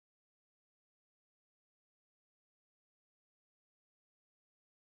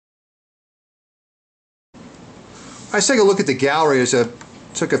Let's take a look at the gallery.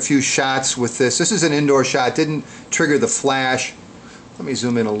 Took a few shots with this. This is an indoor shot. Didn't trigger the flash. Let me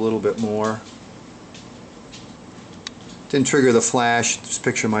zoom in a little bit more. Didn't trigger the flash. Just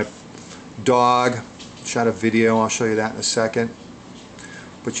picture my dog. Shot a video. I'll show you that in a second.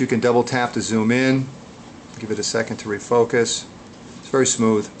 But you can double tap to zoom in. Give it a second to refocus. It's very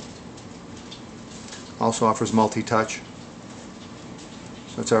smooth. Also offers multi-touch.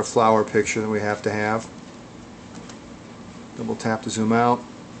 So that's our flower picture that we have to have. Double tap to zoom out.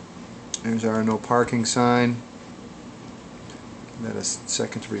 There's our no parking sign. Give that a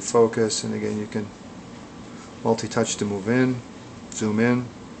second to refocus, and again you can multi-touch to move in, zoom in,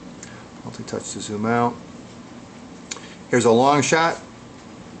 multi-touch to zoom out. Here's a long shot.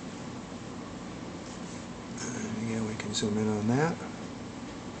 And again we can zoom in on that.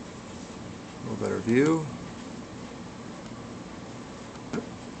 A little better view.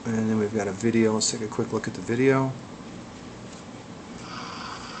 And then we've got a video. Let's take a quick look at the video.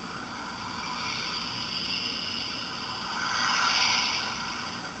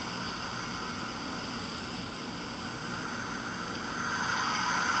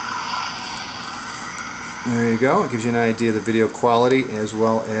 There you go. It gives you an idea of the video quality as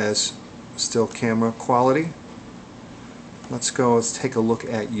well as still camera quality. Let's take a look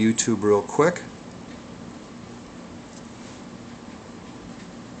at YouTube real quick.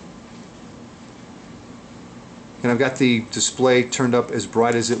 And I've got the display turned up as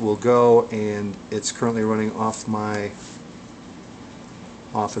bright as it will go, and it's currently running off my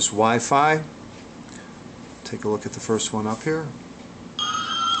office Wi-Fi. Take a look at the first one up here.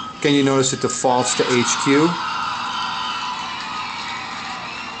 Again, you notice it defaults to HQ.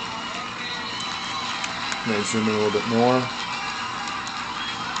 Maybe zoom in a little bit more.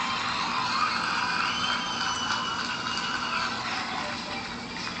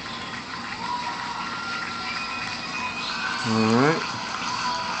 Alright.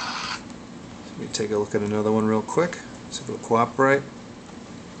 Let me take a look at another one real quick. See if it'll cooperate.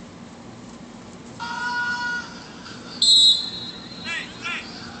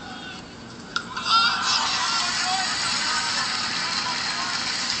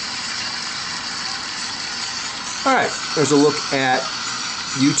 Alright, there's a look at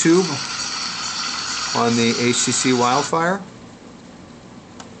YouTube on the HTC Wildfire.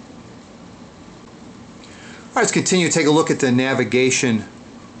 Alright, let's continue to take a look at the navigation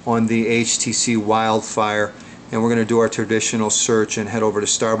on the HTC Wildfire, and we're going to do our traditional search and head over to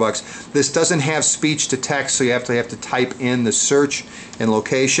Starbucks. This doesn't have speech to text, so you have to type in the search and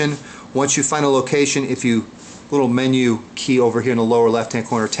location. Once you find a location, if you little menu key over here in the lower left hand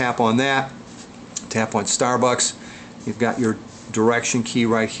corner, tap on that. Tap on Starbucks. You've got your direction key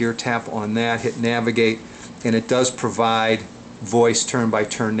right here. Tap on that, hit navigate, and it does provide voice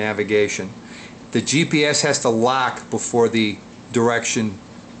turn-by-turn navigation. The GPS has to lock before the direction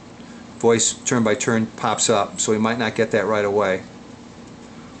voice turn-by-turn pops up, so we might not get that right away,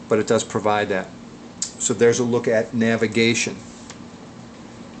 but it does provide that. So there's a look at navigation.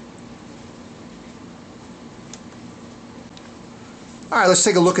 Alright, let's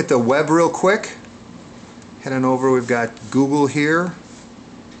take a look at the web real quick. Head on over, we've got Google here.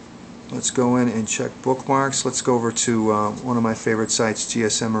 Let's go in and check bookmarks. Let's go over to one of my favorite sites,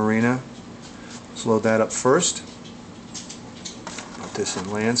 GSM Arena. Let's load that up first. Put this in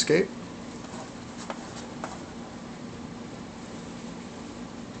landscape.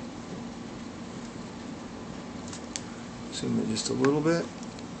 Zoom in just a little bit.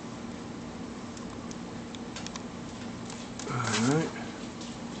 Alright.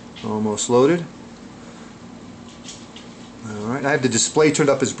 Almost loaded. Alright, I have the display turned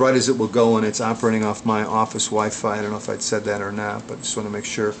up as bright as it will go, and it's operating off my office Wi-Fi. I don't know if I'd said that or not, but just want to make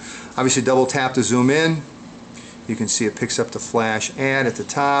sure. Obviously double tap to zoom in. You can see it picks up the flash ad at the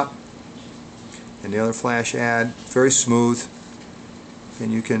top and the other flash ad. Very smooth,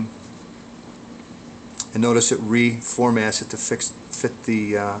 and you can notice it reformats it to fit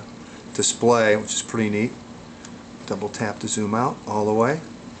the display, which is pretty neat. Double tap to zoom out all the way.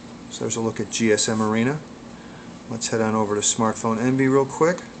 So there's a look at GSM Arena. Let's head on over to Smartphone Envy real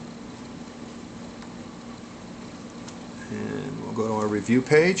quick. And we'll go to our review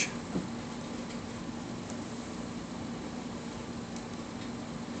page.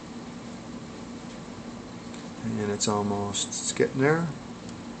 And it's getting there.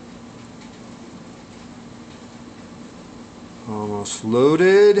 Almost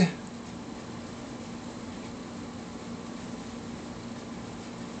loaded.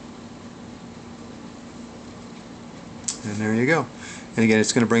 And there you go. And again,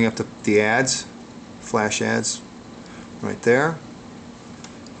 it's going to bring up the ads, flash ads, right there.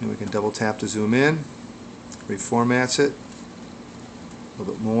 And we can double tap to zoom in, reformats it a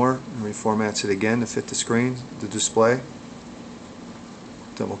little bit more, and reformats it again to fit the screen, the display.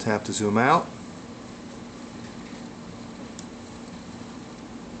 Double tap to zoom out.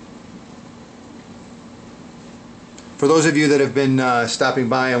 For those of you that have been stopping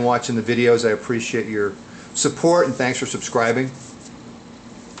by and watching the videos, I appreciate your support and thanks for subscribing.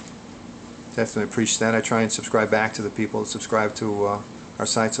 Definitely appreciate that. I try and subscribe back to the people that subscribe to our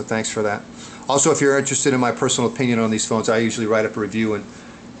site, so thanks for that. Also, if you're interested in my personal opinion on these phones, I usually write up a review and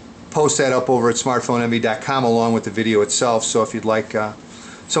post that up over at smartphoneenvy.com along with the video itself. So if you'd like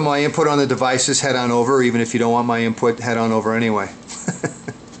some of my input on the devices, head on over. Even if you don't want my input, head on over anyway.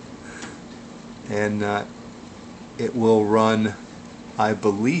 And it will run, I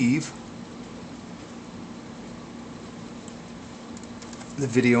believe, the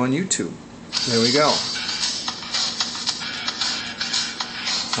video on YouTube. There we go.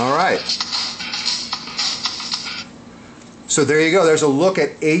 Alright. So there you go. There's a look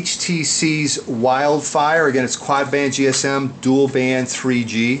at HTC's Wildfire. Again, it's quad band GSM, dual band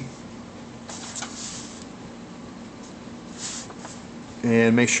 3G.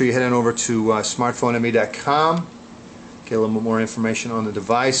 And make sure you head on over to smartphoneenvy.com. Get a little bit more information on the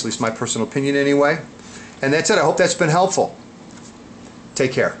device, at least my personal opinion anyway. And that's it. I hope that's been helpful.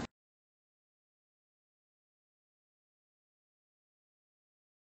 Take care.